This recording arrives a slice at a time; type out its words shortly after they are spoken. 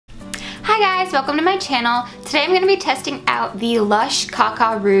guys, welcome to my channel. Today I'm going to be testing out the Lush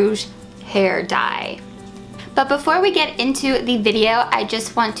Caca Rouge hair dye. But before we get into the video, I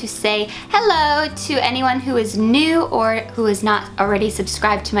just want to say hello to anyone who is new or who is not already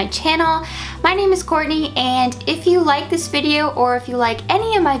subscribed to my channel. My name is Courtney, and if you like this video or if you like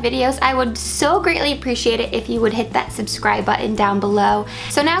any of my videos, I would so greatly appreciate it if you would hit that subscribe button down below.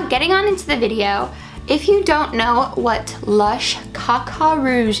 So now getting on into the video. If you don't know what Lush Caca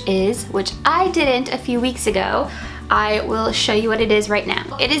Rouge is, which I didn't a few weeks ago, I will show you what it is right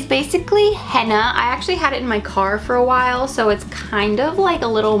now. It is basically henna. I actually had it in my car for a while, so it's kind of like a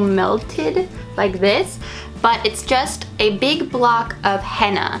little melted like this, but it's just a big block of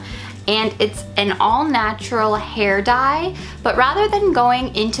henna. And it's an all-natural hair dye, but rather than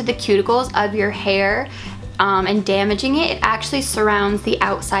going into the cuticles of your hair and damaging it, it actually surrounds the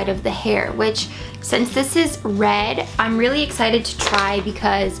outside of the hair, which since this is red, I'm really excited to try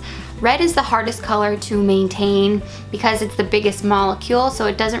because red is the hardest color to maintain because it's the biggest molecule, so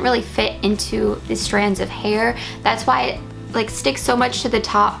it doesn't really fit into the strands of hair. That's why it like sticks so much to the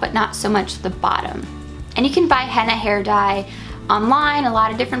top but not so much to the bottom. And you can buy henna hair dye online, a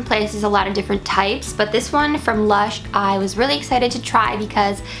lot of different places, a lot of different types, but this one from Lush I was really excited to try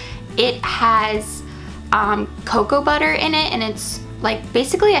because it has cocoa butter in it, and it's like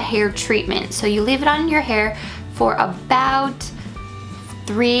basically a hair treatment. So you leave it on your hair for about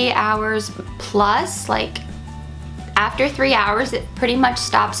 3 hours plus. Like after 3 hours it pretty much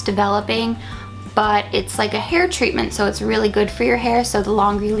stops developing, but it's like a hair treatment, so it's really good for your hair. So the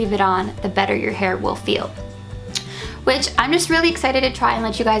longer you leave it on, the better your hair will feel, which I'm just really excited to try and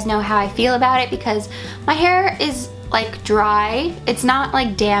let you guys know how I feel about it because my hair is like dry. It's not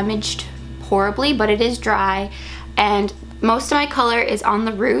like damaged horribly, but it is dry, and most of my color is on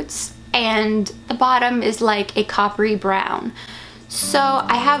the roots and the bottom is like a coppery brown. So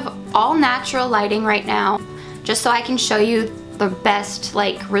I have all natural lighting right now just so I can show you the best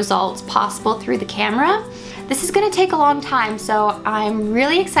like results possible through the camera. This is gonna take a long time, so I'm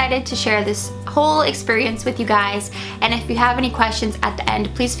really excited to share this whole experience with you guys. And if you have any questions at the end,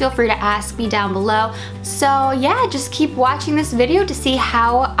 please feel free to ask me down below. So yeah, just keep watching this video to see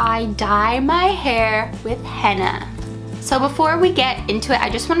how I dye my hair with henna. So before we get into it, I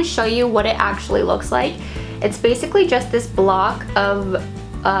just want to show you what it actually looks like. It's basically just this block of,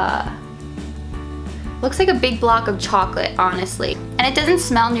 looks like a big block of chocolate, honestly. And it doesn't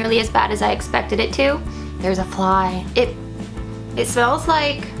smell nearly as bad as I expected it to. There's a fly. It smells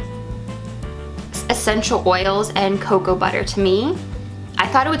like essential oils and cocoa butter to me. I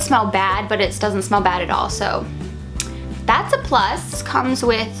thought it would smell bad, but it doesn't smell bad at all, so that's a plus. This comes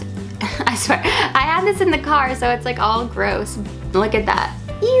with, I swear, I had this in the car, so it's like all gross. Look at that.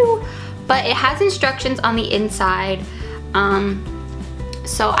 Ew. But it has instructions on the inside.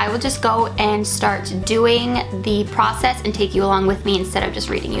 So I will just go and start doing the process and take you along with me instead of just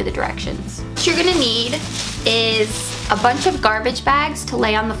reading you the directions. What you're gonna need is a bunch of garbage bags to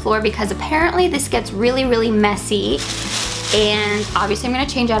lay on the floor because apparently this gets really, really messy. And obviously I'm gonna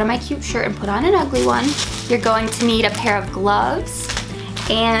change out of my cute shirt and put on an ugly one. You're going to need a pair of gloves.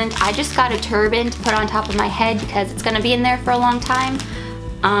 And I just got a turban to put on top of my head because it's gonna be in there for a long time.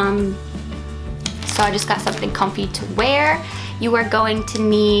 So I just got something comfy to wear. You are going to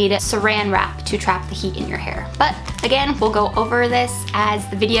need saran wrap to trap the heat in your hair. But again, we'll go over this as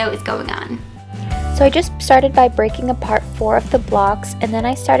the video is going on. So I just started by breaking apart 4 of the blocks, and then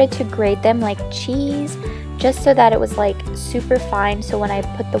I started to grate them like cheese, just so that it was like super fine, so when I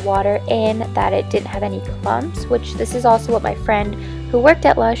put the water in that it didn't have any clumps, which this is also what my friend who worked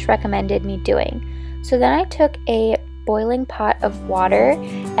at Lush recommended me doing. So then I took a boiling pot of water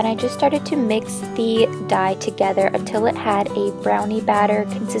and I just started to mix the dye together until it had a brownie batter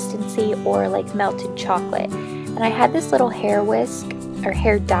consistency or like melted chocolate. And I had this little hair whisk or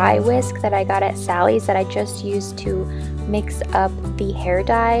hair dye whisk that I got at Sally's that I just used to mix up the hair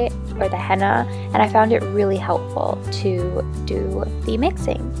dye or the henna, and I found it really helpful to do the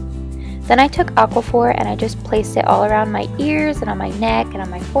mixing. Then I took Aquaphor and I just placed it all around my ears and on my neck and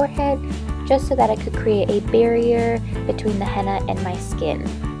on my forehead, just so that I could create a barrier between the henna and my skin.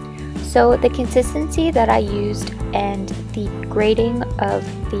 So the consistency that I used and the grating of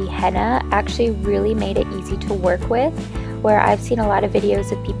the henna actually really made it easy to work with, where I've seen a lot of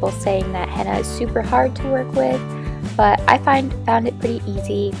videos of people saying that henna is super hard to work with, but I found it pretty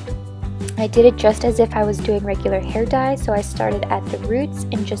easy. I did it just as if I was doing regular hair dye, so I started at the roots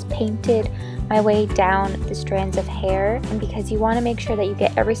and just painted my way down the strands of hair. And because you want to make sure that you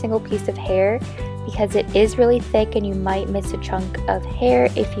get every single piece of hair, because it is really thick and you might miss a chunk of hair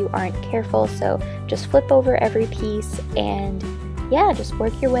if you aren't careful, so just flip over every piece and yeah, just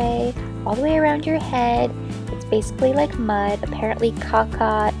work your way all the way around your head. It's basically like mud. Apparently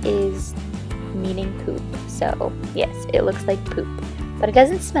caca is meaning poop, so yes, it looks like poop, but it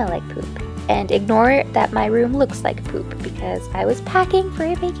doesn't smell like poop. And ignore that my room looks like poop because I was packing for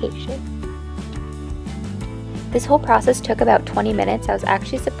a vacation. This whole process took about 20 minutes. I was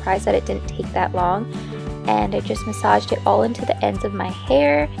actually surprised that it didn't take that long. And I just massaged it all into the ends of my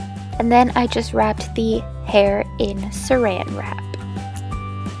hair. And then I just wrapped the hair in saran wrap.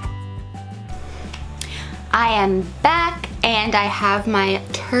 I am back and I have my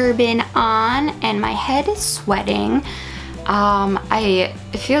turban on and my head is sweating.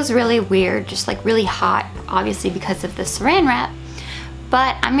 It feels really weird, just like really hot, obviously because of the saran wrap.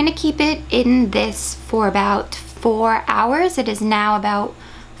 But I'm gonna keep it in this for about 4 hours. It is now about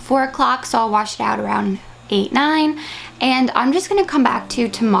 4 o'clock, so I'll wash it out around 8, 9. And I'm just gonna come back to you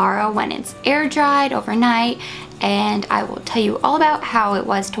tomorrow when it's air dried overnight, and I will tell you all about how it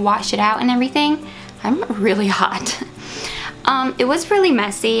was to wash it out and everything. I'm really hot. It was really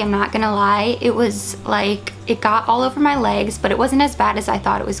messy, I'm not gonna lie. It was like, it got all over my legs, but it wasn't as bad as I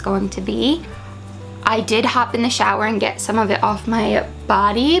thought it was going to be. I did hop in the shower and get some of it off my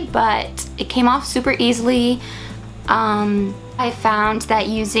body, but it came off super easily. I found that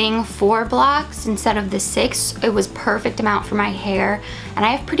using 4 blocks instead of the 6, it was perfect amount for my hair. And I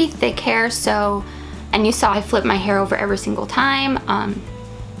have pretty thick hair, so, and you saw I flipped my hair over every single time.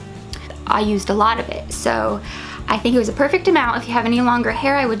 I used a lot of it, so I think it was a perfect amount. If you have any longer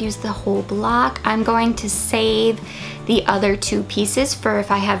hair, I would use the whole block. I'm going to save the other 2 pieces for if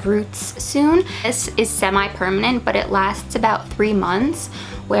I have roots soon. This is semi-permanent, but it lasts about 3 months,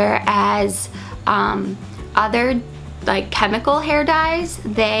 whereas other like chemical hair dyes,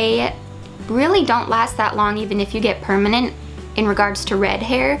 they really don't last that long even if you get permanent in regards to red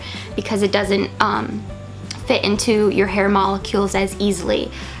hair, because it doesn't fit into your hair molecules as easily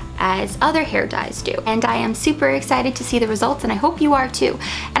as other hair dyes do. And I am super excited to see the results, and I hope you are too.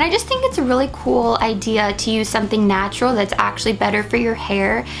 And I just think it's a really cool idea to use something natural that's actually better for your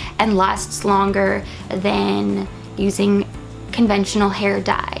hair and lasts longer than using conventional hair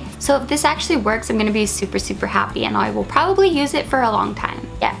dye. So if this actually works, I'm gonna be super, super happy, and I will probably use it for a long time.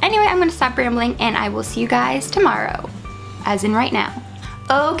 Yeah, anyway, I'm gonna stop rambling and I will see you guys tomorrow, as in right now.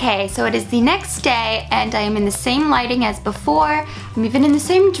 Okay, so it is the next day and I am in the same lighting as before. I'm even in the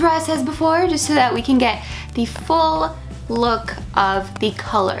same dress as before, just so that we can get the full look of the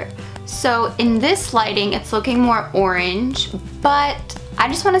color. So in this lighting, it's looking more orange, but I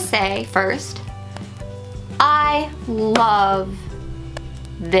just wanna say first, I love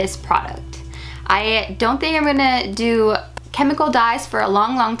this product. I don't think I'm gonna do chemical dyes for a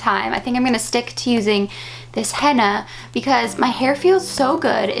long, long time. I think I'm gonna stick to using this henna because my hair feels so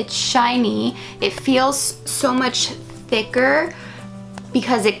good. It's shiny. It feels so much thicker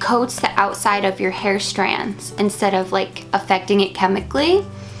because it coats the outside of your hair strands instead of like affecting it chemically.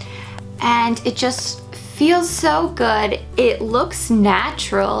 And it just feels so good. It looks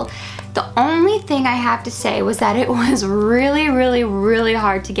natural. The only thing I have to say was that it was really, really, really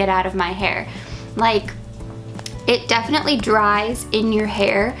hard to get out of my hair. Like, it definitely dries in your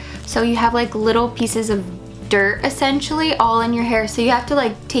hair, so you have like little pieces of dirt essentially all in your hair, so you have to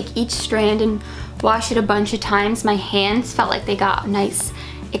like take each strand and wash it a bunch of times. My hands felt like they got a nice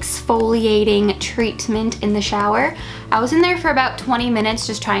exfoliating treatment in the shower. I was in there for about 20 minutes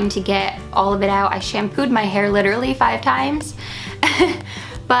just trying to get all of it out. I shampooed my hair literally 5 times.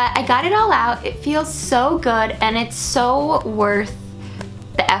 But I got it all out. It feels so good, and it's so worth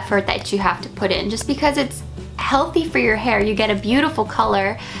the effort that you have to put in, just because it's healthy for your hair. You get a beautiful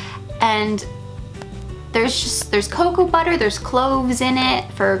color, and there's cocoa butter, there's cloves in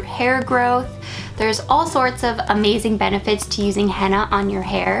it for hair growth. There's all sorts of amazing benefits to using henna on your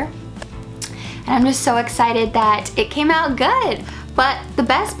hair. And I'm just so excited that it came out good. But the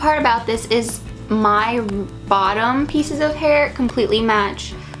best part about this is my bottom pieces of hair completely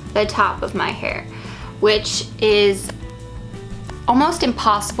match the top of my hair, which is almost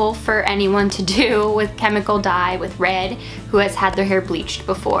impossible for anyone to do with chemical dye with red who has had their hair bleached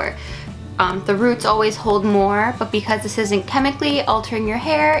before. The roots always hold more, but because this isn't chemically altering your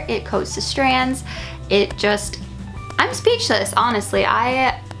hair, it coats the strands. It just, I'm speechless, honestly.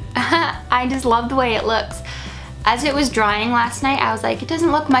 I just love the way it looks. As it was drying last night, I was like, it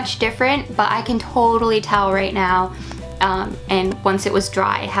doesn't look much different, but I can totally tell right now, and once it was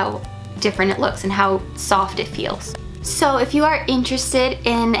dry, how different it looks and how soft it feels. So if you are interested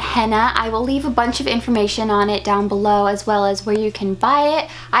in henna, I will leave a bunch of information on it down below, as well as where you can buy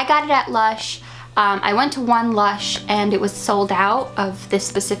it. I got it at Lush. I went to one Lush and it was sold out of this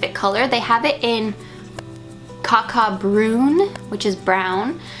specific color. They have it in Caca Brune, which is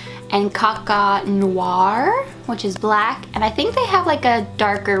brown, and Caca Noir, which is black, and I think they have like a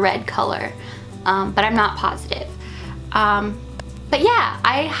darker red color, but I'm not positive. But yeah,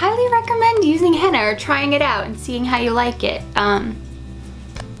 I highly recommend using henna or trying it out and seeing how you like it. I'm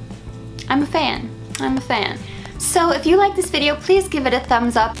a fan. I'm a fan. So if you like this video, please give it a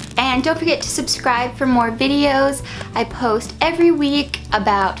thumbs up, and don't forget to subscribe for more videos. I post every week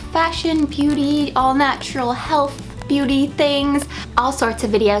about fashion, beauty, all natural health, beauty things, all sorts of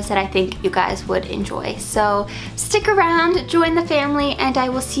videos that I think you guys would enjoy. So stick around, join the family, and I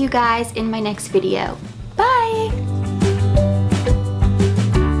will see you guys in my next video. Bye!